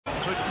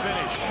couldn't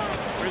finish.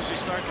 Grizzlies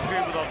start the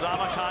period with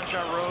Aldama,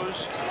 Concha,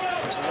 Rose,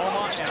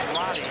 Loma, and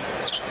Roddy.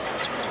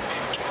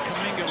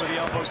 Kuminga with the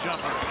elbow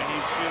jumper, and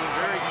he's feeling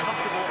very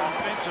comfortable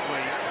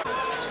offensively.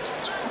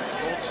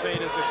 Golden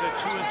State, as I said,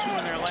 2-2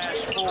 in their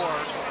last 4.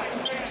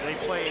 They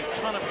play a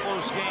ton of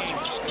close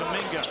games.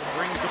 Kuminga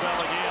rings the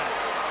bell again.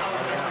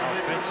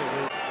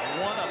 Offensively,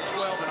 1 of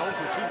 12 and 0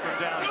 for 2 from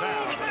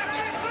downtown.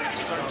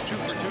 Starts 2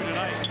 for 2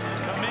 tonight.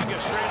 Kuminga,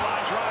 straight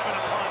line drive and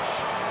a punch.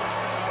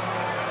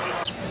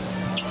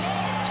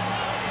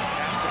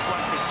 Pass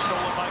deflected,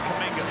 stolen by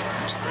Kuminga.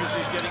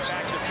 Grizzlies getting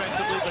back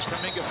defensively, but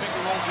Kuminga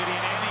finger rolls it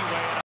in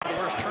anyway. The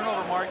worst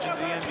turnover margin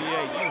in the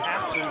NBA. You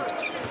have to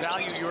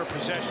value your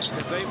possessions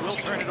because they will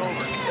turn it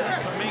over.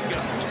 Kuminga,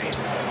 it's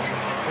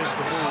a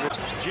physical move.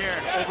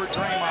 Jarrett over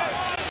Draymond,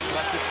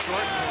 left it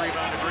short and the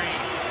rebound to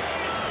Green.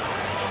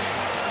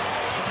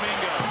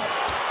 Kuminga,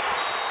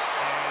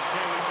 and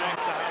Taylor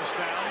Jenkins the house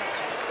down.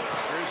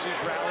 Grizzlies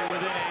rally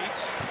within 8.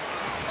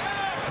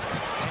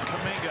 And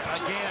Kuminga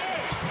again.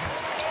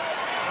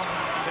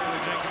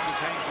 Taylor Jenkins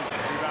hangs his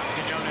rebound to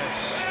Quinones.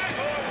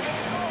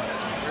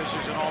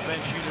 Grizzlies an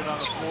all-bench unit on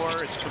the floor.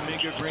 It's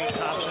Kuminga, Green,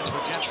 Thompson,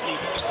 Bojemski,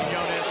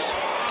 Quinones.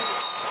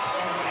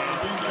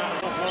 And John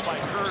blow by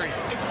Curry.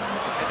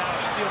 And now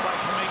a steal by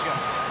Kuminga.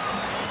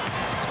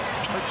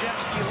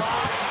 Bojemski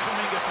lobs,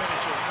 Kuminga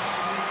finishes.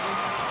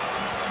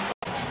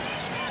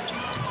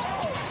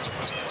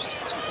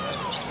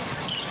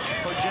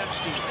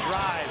 Bojemski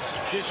drives,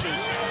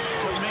 dishes,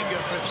 Kuminga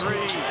for 3.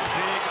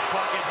 Big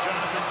bucket,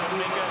 Jonathan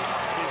Kuminga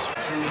is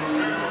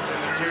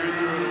carried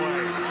through it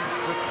away.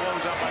 Good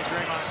close up by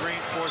Draymond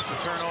Green, forced the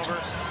turnover.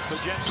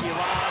 Bojemski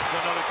lobs,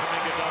 another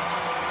Kuminga dunk.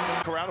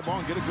 Corral the ball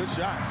and get a good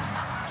shot.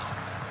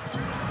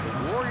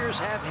 The Warriors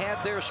have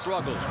had their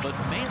struggles, but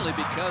mainly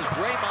because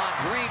Draymond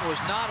Green was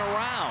not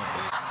around.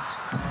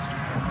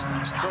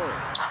 Curry.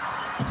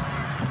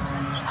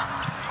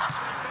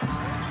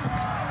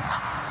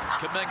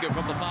 Kuminga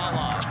from the foul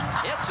line.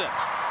 Hits it.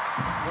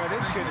 Well,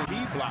 this kid,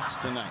 he blocks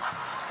tonight.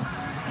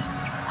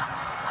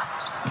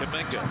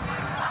 Kuminga.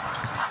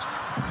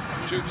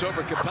 Shoots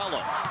over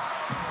Capella.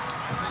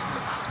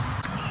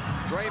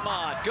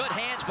 Draymond. Good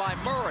hands by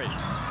Murray.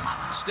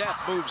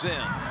 Steph moves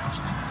in.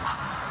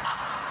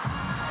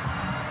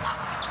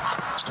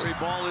 3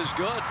 ball is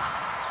good.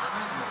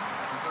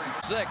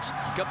 6.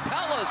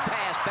 Capella's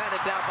pass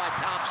batted down by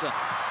Thompson.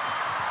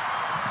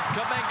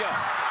 Kuminga.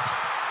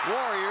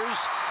 Warriors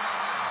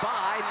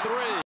by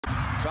 3.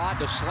 Tried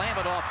to slam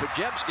it off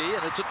Bojemski,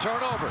 and it's a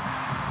turnover.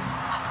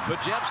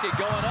 Bojemski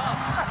going up.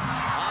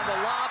 On the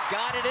lob,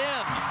 got it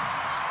in.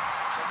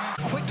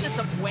 Quickness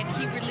of when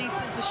he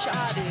releases the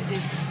shot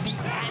is the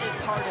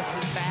added part of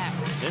his back.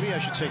 Maybe I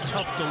should say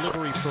tough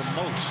delivery for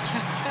most,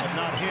 but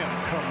not him.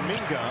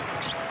 Kuminga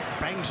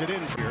bangs it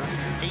in here.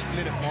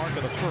 8-minute mark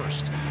of the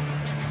first.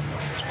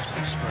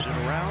 Spread it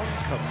around.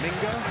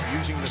 Kuminga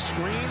using the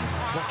screen.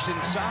 Looks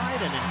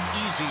inside and an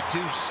easy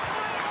deuce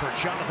for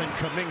Jonathan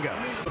Kuminga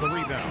for the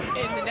rebound.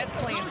 And the Nets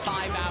playing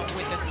 5 out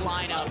with this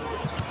lineup.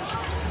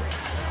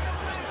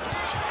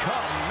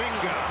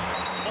 Kuminga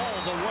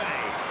all the way.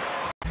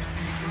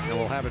 And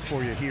we'll have it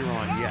for you here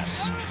on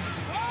Yes.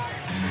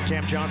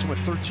 Cam Johnson with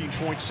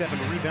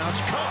 13.7 rebounds.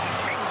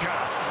 Kuminga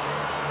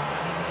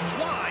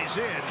flies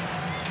in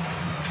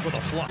for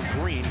the flush.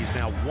 Green, he's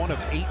now 1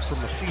 of 8 from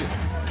the field.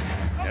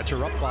 Nets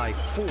are up by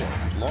 4.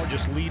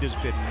 Largest lead has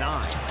been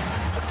 9.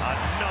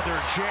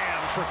 Another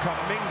jam for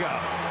Kuminga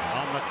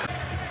on the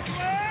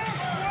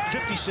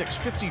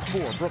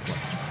 56-54 Brooklyn.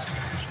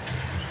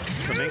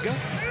 Kuminga,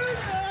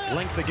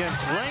 length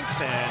against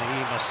length, and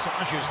he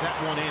massages that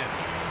one in.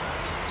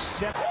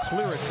 Set,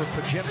 clear it for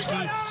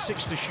Bojemski.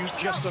 6 to shoot,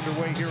 just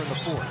underway here in the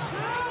 4th.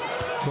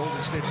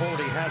 Golden State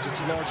already has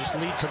its largest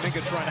lead.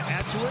 Kuminga trying to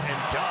add to it, and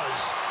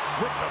does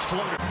with the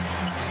floater.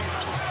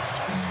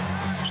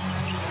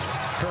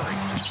 Curry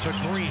to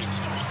Green.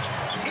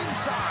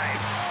 Inside,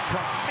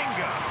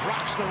 Kuminga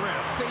rocks the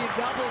rim. So you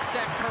double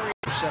Steph Curry.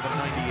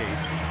 798.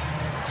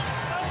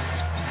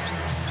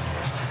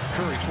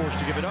 Curry forced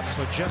to give it up.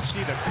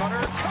 Bojemski, the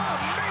cutter.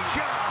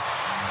 Kuminga!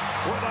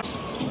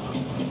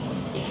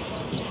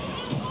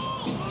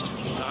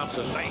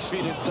 Thompson, nice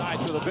feed inside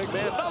to the big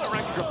man. Another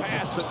extra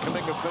pass, and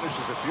Kuminga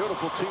finishes it.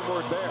 Beautiful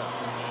teamwork there.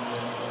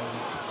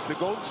 The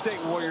Golden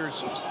State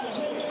Warriors.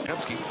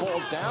 Bojemski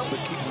falls down, but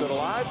keeps it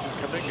alive. And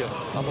Kuminga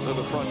up into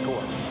the front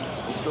court.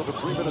 Still the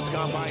 3 minutes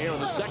gone by here in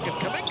the second.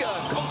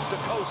 Kuminga, coast to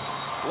coast,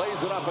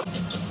 lays it up.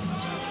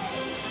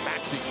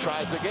 Maxey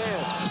tries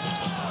again.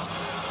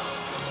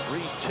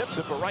 Green tips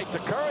it, but right to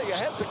Curry.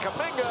 Ahead to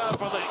Kuminga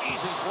for the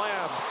easy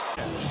slam.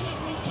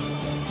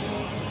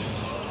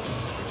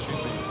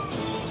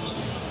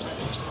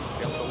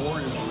 The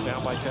Warriors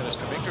down by 10 as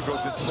Kuminga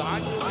goes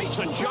inside. Nice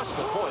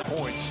adjustment.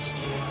 Points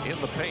in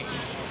the paint.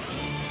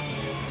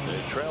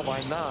 They trail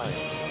by 9.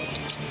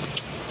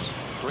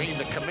 Green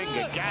to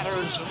Kuminga,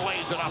 gathers and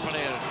lays it up and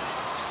in.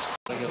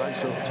 A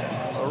nice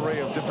array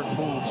of different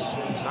moves.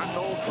 Not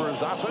known for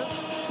his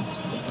offense.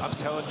 I'm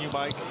telling you,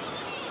 Mike,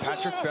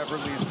 Patrick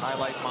Beverley's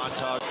highlight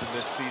montage in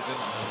this season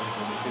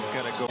is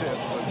going to go.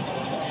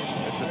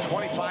 It's a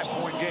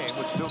 25-point game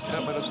with still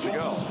 10 minutes to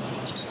go.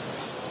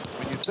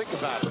 When you think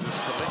about it, it's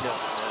Kuminga,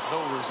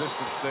 no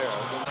resistance there.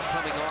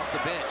 Coming off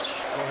the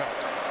bench. Go ahead.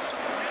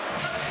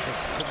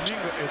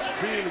 Kuminga has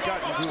really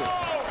gotten good.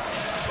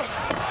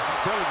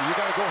 I'm telling you, you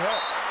got to go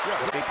help.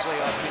 Yeah. Big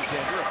playoff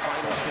contender, a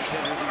finals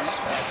contender in the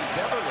East, Patrick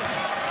Beverley.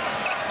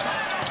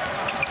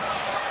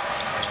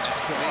 And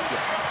that's Kuminga.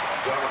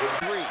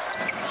 3.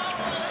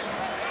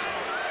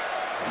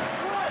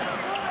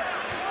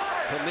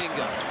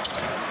 Kuminga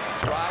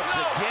drives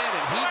again,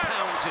 and he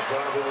pounds it.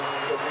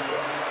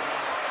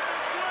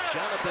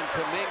 Jonathan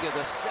Kuminga,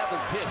 the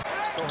 7th pick.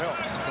 Go help.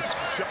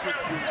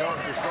 Shepard's being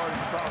guarded. They're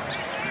starting solid.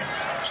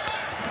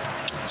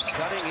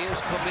 Cutting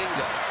is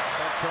Kuminga.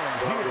 I'm telling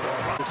you, he is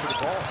right to the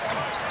ball.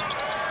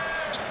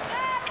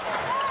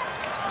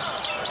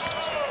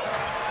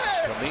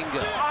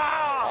 Kuminga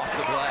off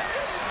the glass.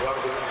 I'm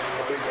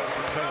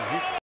telling you,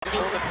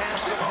 On the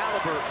pass from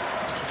Halliburton.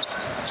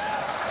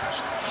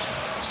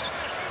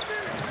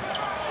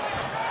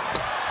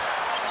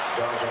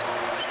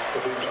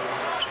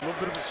 a little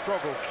bit of a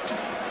struggle,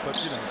 but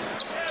you know,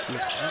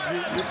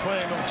 you're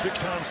playing those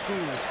big-time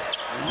schools.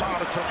 A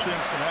lot of tough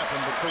things can happen,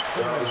 but Coach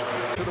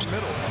Foreman to the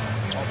middle.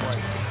 All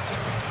right.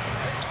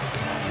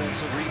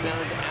 Offensive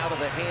rebound out of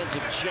the hands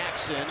of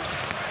Jackson.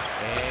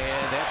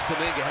 And that's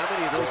Kuminga. How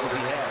many of those does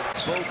he have?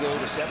 Bogo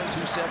to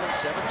 7-2-7,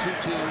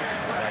 7-2-2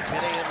 by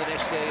 10 a.m. the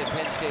next day at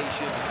Penn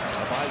Station.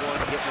 A buy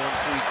one, get one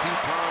free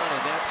coupon,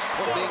 and that's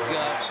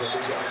Kuminga.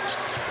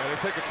 And they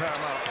take a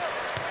timeout.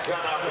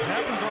 What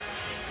happens on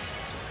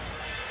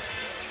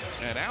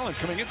And Allen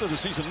coming into the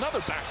season,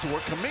 another backdoor.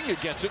 Kuminga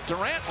gets it.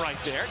 Durant right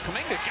there.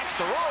 Kuminga gets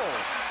the roll.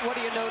 What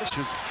do you notice?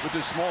 With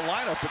this small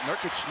lineup, but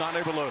Nurkic not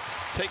able to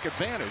take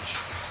advantage.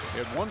 He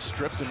had one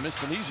stripped and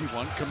missed an easy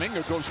one.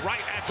 Kuminga goes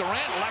right at Durant,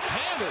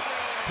 left-handed.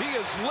 He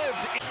has lived.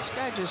 This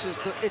guy just is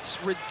good. It's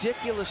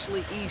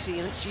ridiculously easy,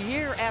 and it's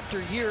year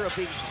after year of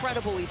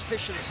incredible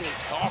efficiency.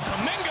 Oh,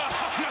 Kuminga,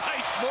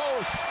 nice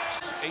move.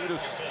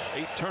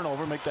 8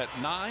 turnover, make that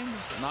 9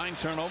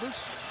 turnovers.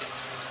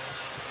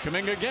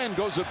 Kuminga again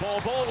goes at ball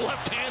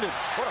left-handed.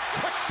 What a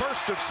quick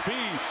burst of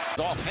speed.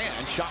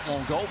 Offhand, shot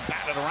won't go,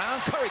 batted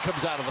around. Curry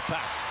comes out of the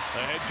pack.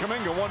 Ahead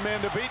Kuminga, one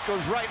man to beat,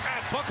 goes right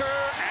at Booker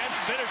and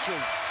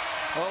finishes.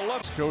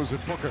 Left goes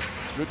at Booker.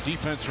 Good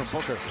defense from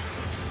Booker.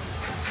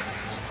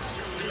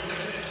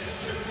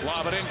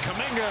 Lob it in,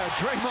 Kuminga,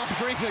 Draymond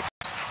Green.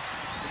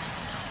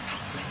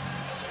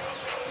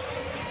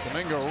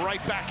 Kuminga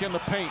right back in the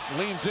paint,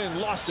 leans in,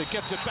 lost it,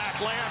 gets it back,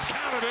 layup,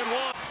 counted in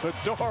one. It's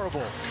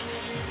adorable.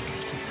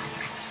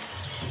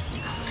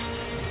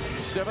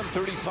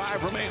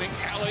 7:35 remaining,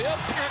 alley-up,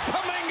 and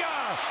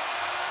Kuminga!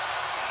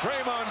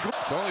 Draymond Green.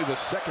 It's only the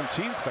second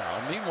team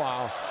foul.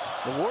 Meanwhile,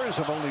 the Warriors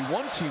have only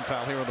one team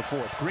foul here in the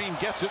fourth. Green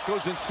gets it,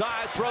 goes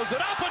inside, throws it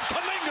up, and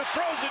Kuminga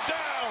throws it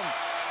down.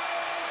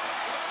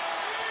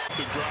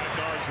 The drive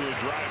guards who are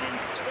driving,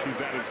 he's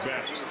at his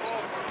best.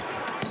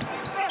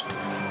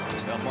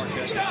 They'll mark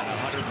that down,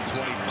 125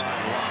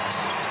 blocks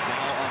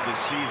now on the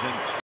season.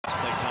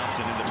 Klay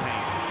Thompson in the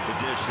paint, the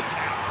dish, the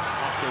tap,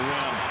 off the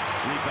rim,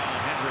 rebound.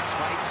 Hendricks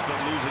fights but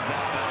loses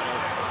that battle.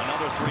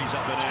 Another three's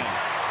up and in.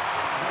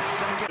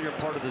 Second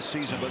part of the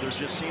season, but there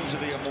just seems to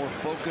be a more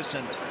focused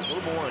and a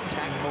little more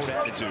attack mode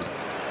attitude.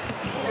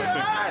 Well,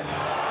 I think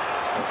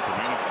as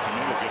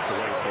Kuminga gets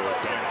away for a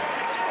dunk.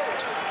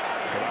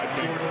 But I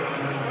think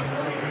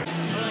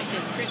I like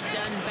this. Chris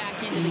Dunn back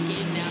into the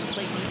game now to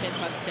play defense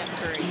on Steph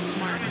Curry.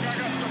 Smart.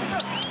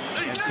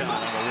 Inside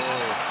on the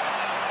roll.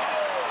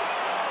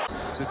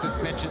 The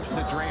suspensions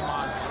to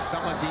Draymond,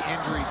 some of the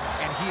injuries,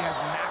 and he has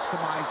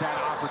maximized that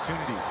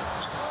opportunity.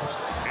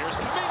 Here's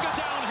Kuminga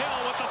downhill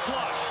with the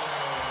flush.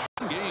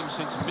 Games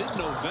since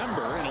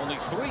mid-November and only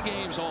 3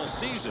 games all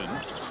season.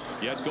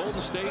 Yet Golden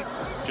State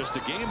just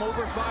a game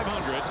over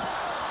 500.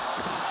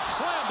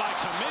 Slam by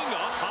Kuminga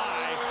up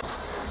high.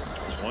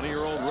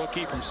 20-year-old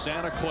rookie from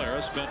Santa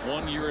Clara, spent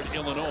 1 year at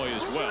Illinois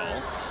as well.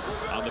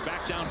 On the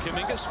back down,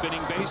 Kuminga spinning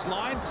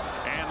baseline,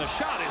 and the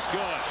shot is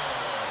good.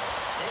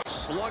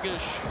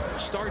 Sluggish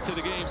start to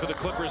the game for the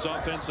Clippers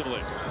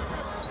offensively.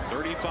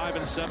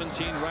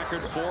 35-17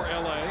 record for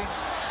LA.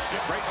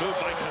 Great move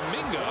by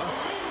Kuminga.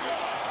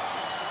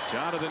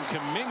 Jonathan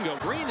Kuminga.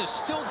 Green is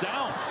still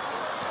down.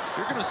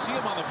 You're going to see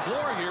him on the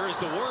floor here as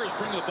the Warriors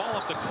bring the ball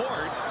up the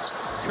court.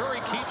 Curry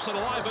keeps it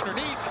alive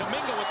underneath.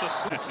 Kuminga with the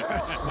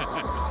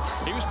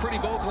He was pretty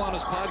vocal on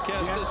his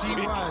podcast this week.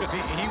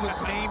 He was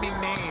naming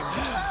names.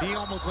 He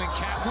almost went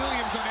Cat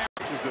Williams on that.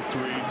 this is a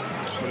three,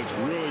 but it's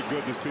really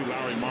good to see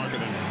Larry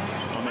Marketing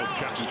on those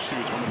catch and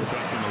shoots. One of the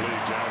best in the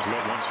league. Jazz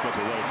let one slip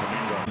away.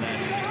 Kuminga.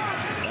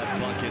 That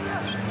bucket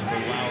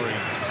for Lowry.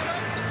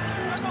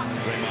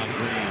 Draymond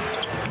Green.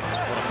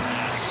 What a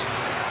pass.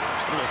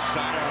 A little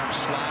sidearm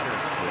slider.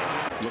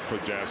 Yeah. Look for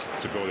Jazz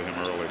to go to him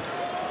early.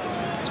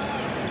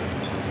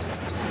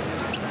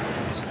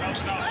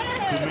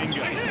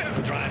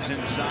 Kuminga drives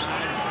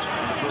inside.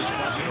 And the first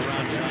bucket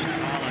around John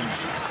Collins.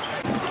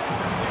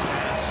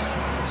 Pass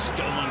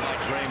stolen by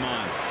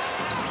Draymond.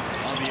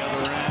 on the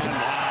other end.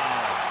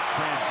 Wow.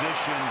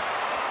 Transition.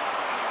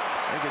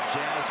 And the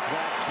Jazz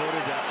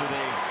flat-footed after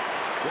they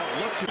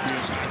look to be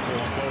impactful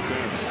on both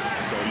ends.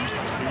 So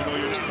even though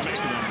you're not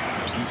making them,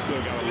 you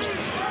still got to look.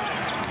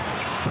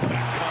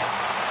 Back cut.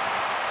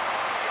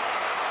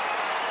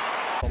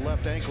 A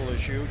left ankle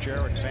issue.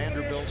 Jared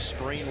Vanderbilt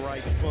sprained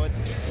right foot.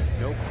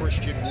 No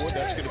Christian Wood.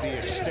 That's going to be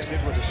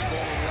extended with a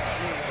swollen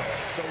left knee.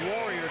 The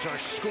Warriors are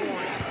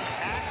scoring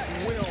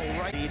at will.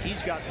 Right.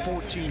 He's got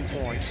 14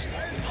 points.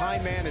 High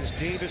man is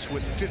Davis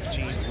with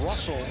 15.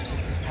 Russell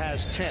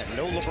has 10.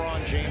 No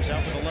LeBron James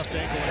out with a left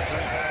ankle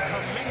injury.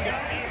 Kuminga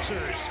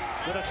answers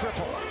with a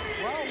triple.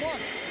 Well, look,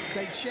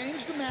 they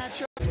changed the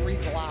matchup. 3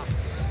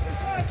 blocks.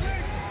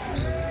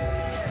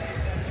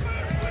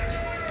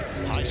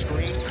 High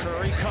screen,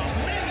 Curry,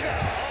 Kuminga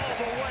all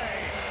the way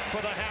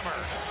for the hammer.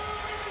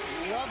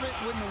 Love it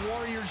when the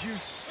Warriors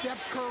use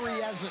Steph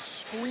Curry as a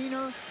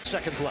screener.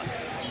 Seconds left.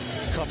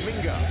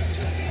 Kuminga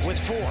with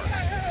 4,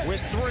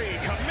 with 3.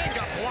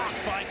 Kuminga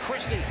blocked by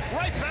Christie.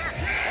 Right back.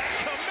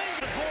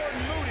 Kuminga board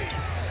Moody.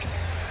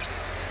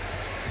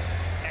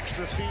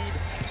 Extra feed.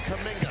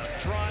 Kuminga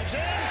drives in.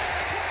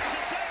 Slams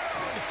it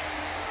down.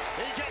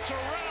 He gets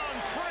around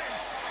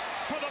Prince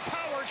for the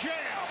power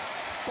jam.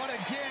 But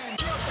again,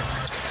 good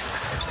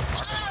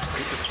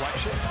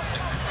deflection.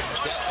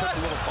 Steph took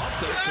a little bump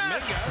there.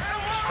 Kuminga,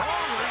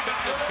 strong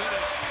rebound and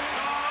finish.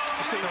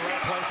 You see the right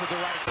place at the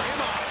right time.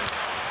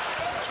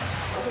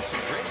 Well, there's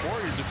some great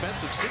Warrior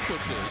defensive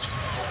sequences.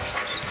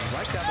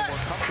 Right down the more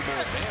comfortable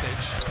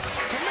advantage.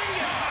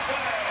 Kuminga!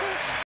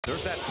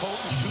 There's that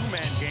potent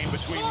two-man game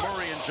between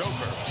Murray and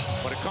Joker,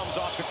 but it comes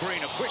off the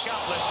green. A quick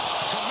outlet.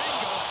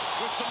 Kuminga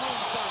with some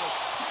room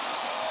service.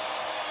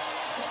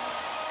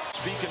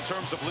 Speak in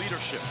terms of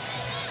leadership.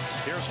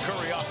 Here's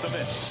Curry off the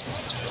miss.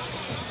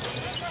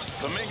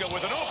 Kuminga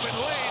with an open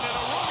lane and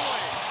a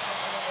runway.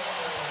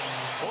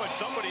 Boy,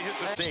 somebody hit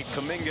the stake.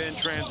 Kuminga in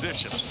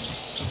transition.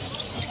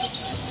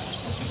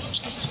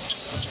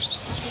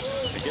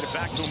 They get it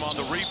back to him on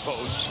the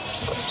repost.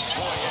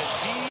 Boy, as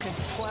he can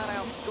flat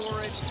out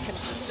score it, can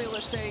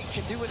facilitate,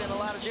 can do it in a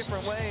lot of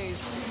different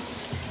ways.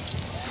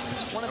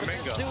 One of the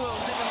best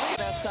duos in the league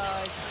that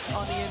size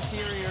on the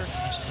interior.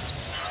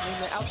 I mean,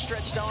 the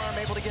outstretched arm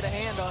able to get a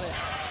hand on it.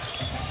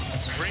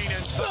 Green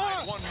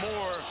inside, one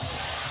more.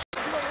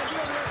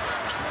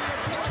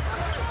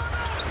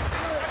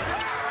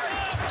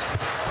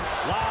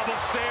 Lob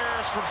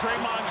upstairs from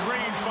Draymond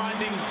Green,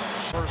 finding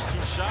first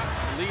 2 shots.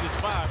 The lead is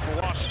 5 for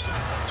Washington.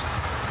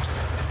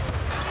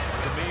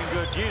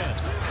 Kuminga again.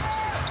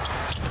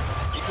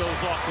 He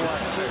goes off the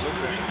line.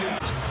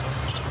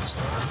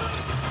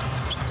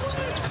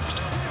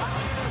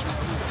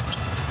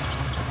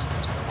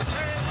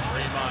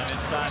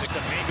 Inside of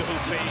Kuminga, who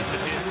fades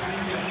and hits.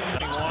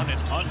 21 and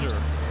under.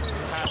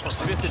 It's time for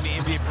 5th in the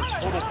NBA for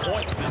total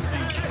points this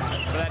season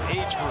for that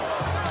age group.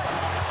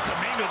 It's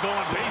Kuminga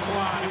going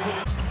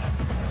baseline.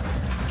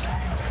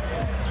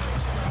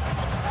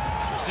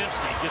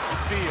 Zimski gets the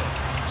steal.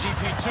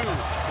 GP2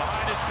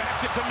 behind his back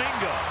to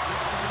Kuminga.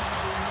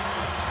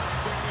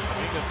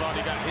 Kuminga thought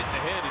he got hit in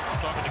the head as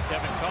he's talking to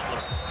Kevin Cutler.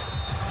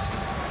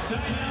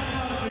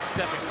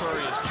 Stephen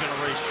Curry is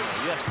generational.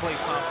 Yes, Klay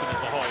Thompson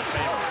is a Hall of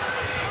Famer.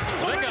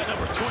 Well, that guy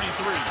number 23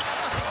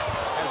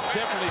 has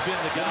definitely been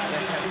the guy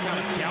that has kind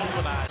of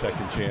galvanized.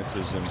 Second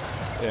chances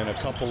and a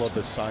couple of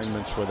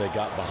assignments where they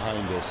got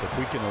behind us. If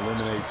we can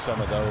eliminate some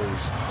of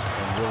those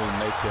and really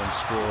make them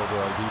score over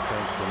our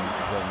defense, then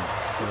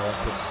you know, that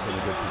puts us in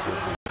a good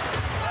position.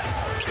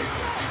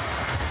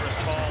 Chris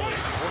Paul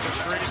is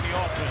orchestrating the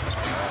offense.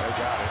 They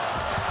got it.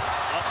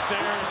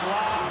 Upstairs,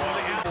 lob on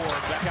the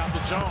inboard. Back out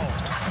to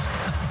Jones.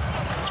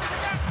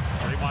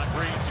 Draymond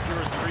Green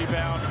secures the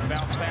rebound and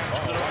bounce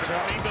passes it over to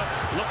Kuminga.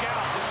 Look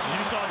out.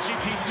 You saw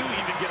GP2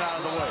 even get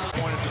out of the way.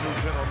 Pointed the new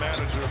general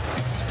manager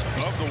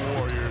of the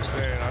Warriors,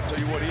 and I tell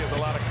you what, he has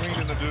a lot of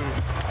cleaning to do.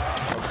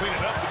 Or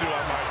cleaning up to do,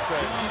 I might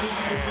say.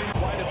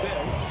 Quite a bit.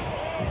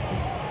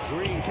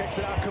 Green kicks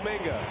it out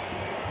Kuminga.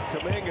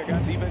 Kuminga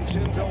got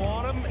DiVincenzo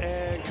on him,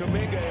 and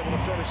Kuminga able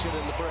to finish it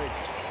in the break.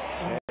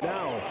 And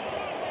now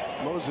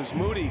Moses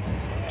Moody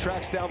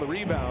tracks down the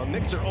rebound.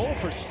 Knicks are 0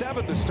 for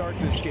 7 to start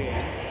this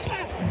game.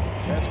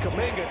 As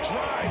Kuminga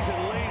drives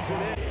and lays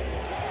it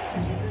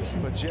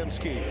in. But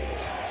Jemski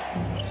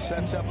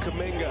sets up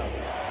Kuminga.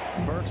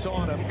 Burks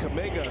on him.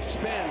 Kuminga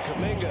spin.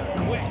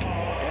 Kuminga quick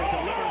and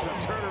delivers a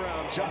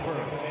turnaround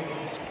jumper.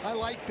 I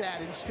like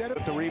that. Instead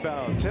of the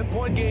rebound.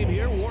 10-point game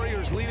here.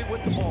 Warriors lead it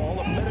with the ball.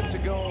 A minute to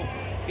go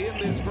in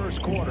this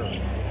first quarter.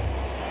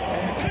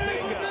 And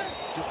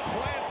Kuminga just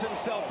plants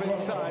himself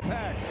inside.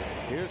 Pack.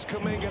 Here's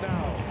Kuminga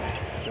now.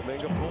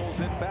 Kuminga pulls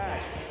it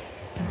back.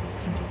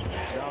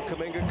 Now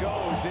Kuminga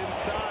goes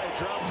inside,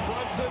 drops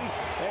Brunson,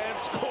 and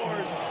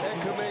scores.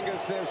 And Kuminga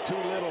says too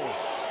little.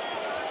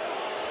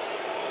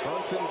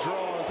 Brunson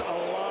draws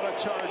a lot of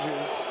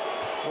charges.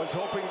 Was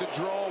hoping to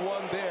draw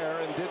one there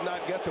and did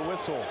not get the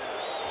whistle.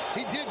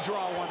 he did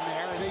draw one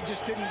there, they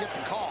just didn't get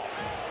the call.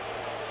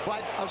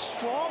 But a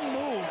strong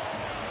move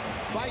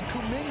by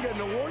Kuminga, and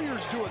the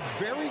Warriors do a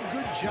very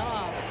good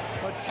job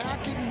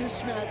attacking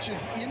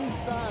mismatches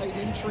inside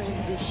in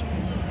transition.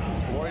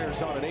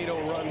 Warriors on an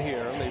 8-0 run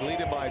here. They lead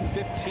it by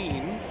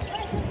 15.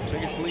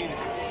 Biggest lead,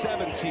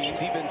 17.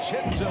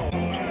 DiVincenzo.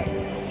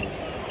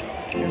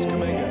 Here's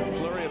Kuminga.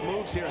 Flurry of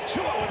moves here.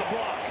 2-0 with a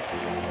block.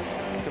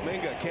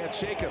 Kuminga can't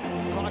shake him.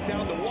 Clock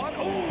down to 1.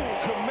 Oh,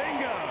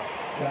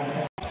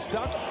 Kuminga.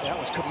 Stuck. That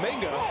was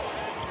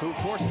Kuminga who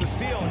forced the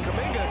steal. And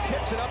Kuminga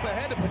tips it up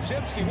ahead to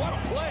Podziemski. What a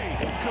play.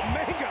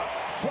 Kuminga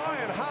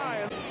flying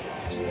high.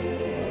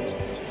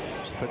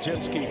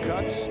 Podziemski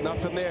cuts.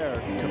 Nothing there.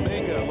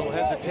 Kuminga, a little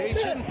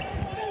hesitation.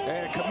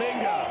 And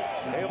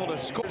Kuminga able to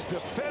score.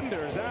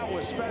 Defenders, that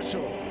was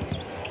special.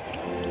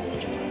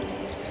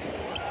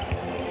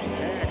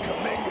 And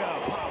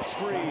Kuminga pops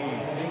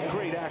free.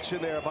 Great action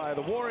there by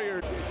the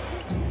Warriors.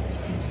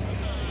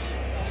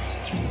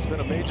 It's been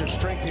a major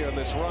strength here in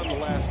this run the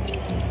last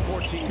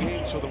 14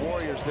 games for the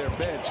Warriors. Their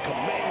bench.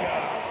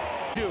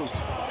 Kuminga. Shoot.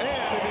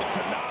 And it is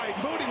denied.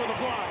 Moody with a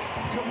block.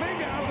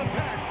 Kuminga out of the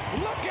pack.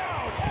 Look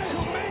out.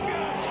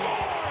 Kuminga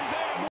scores.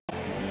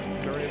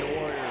 And they're in the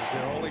Warriors.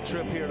 Their only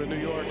trip here to New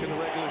York in the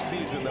regular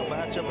season. They'll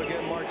match up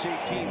again March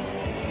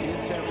 18th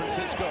in San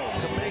Francisco.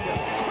 Kuminga.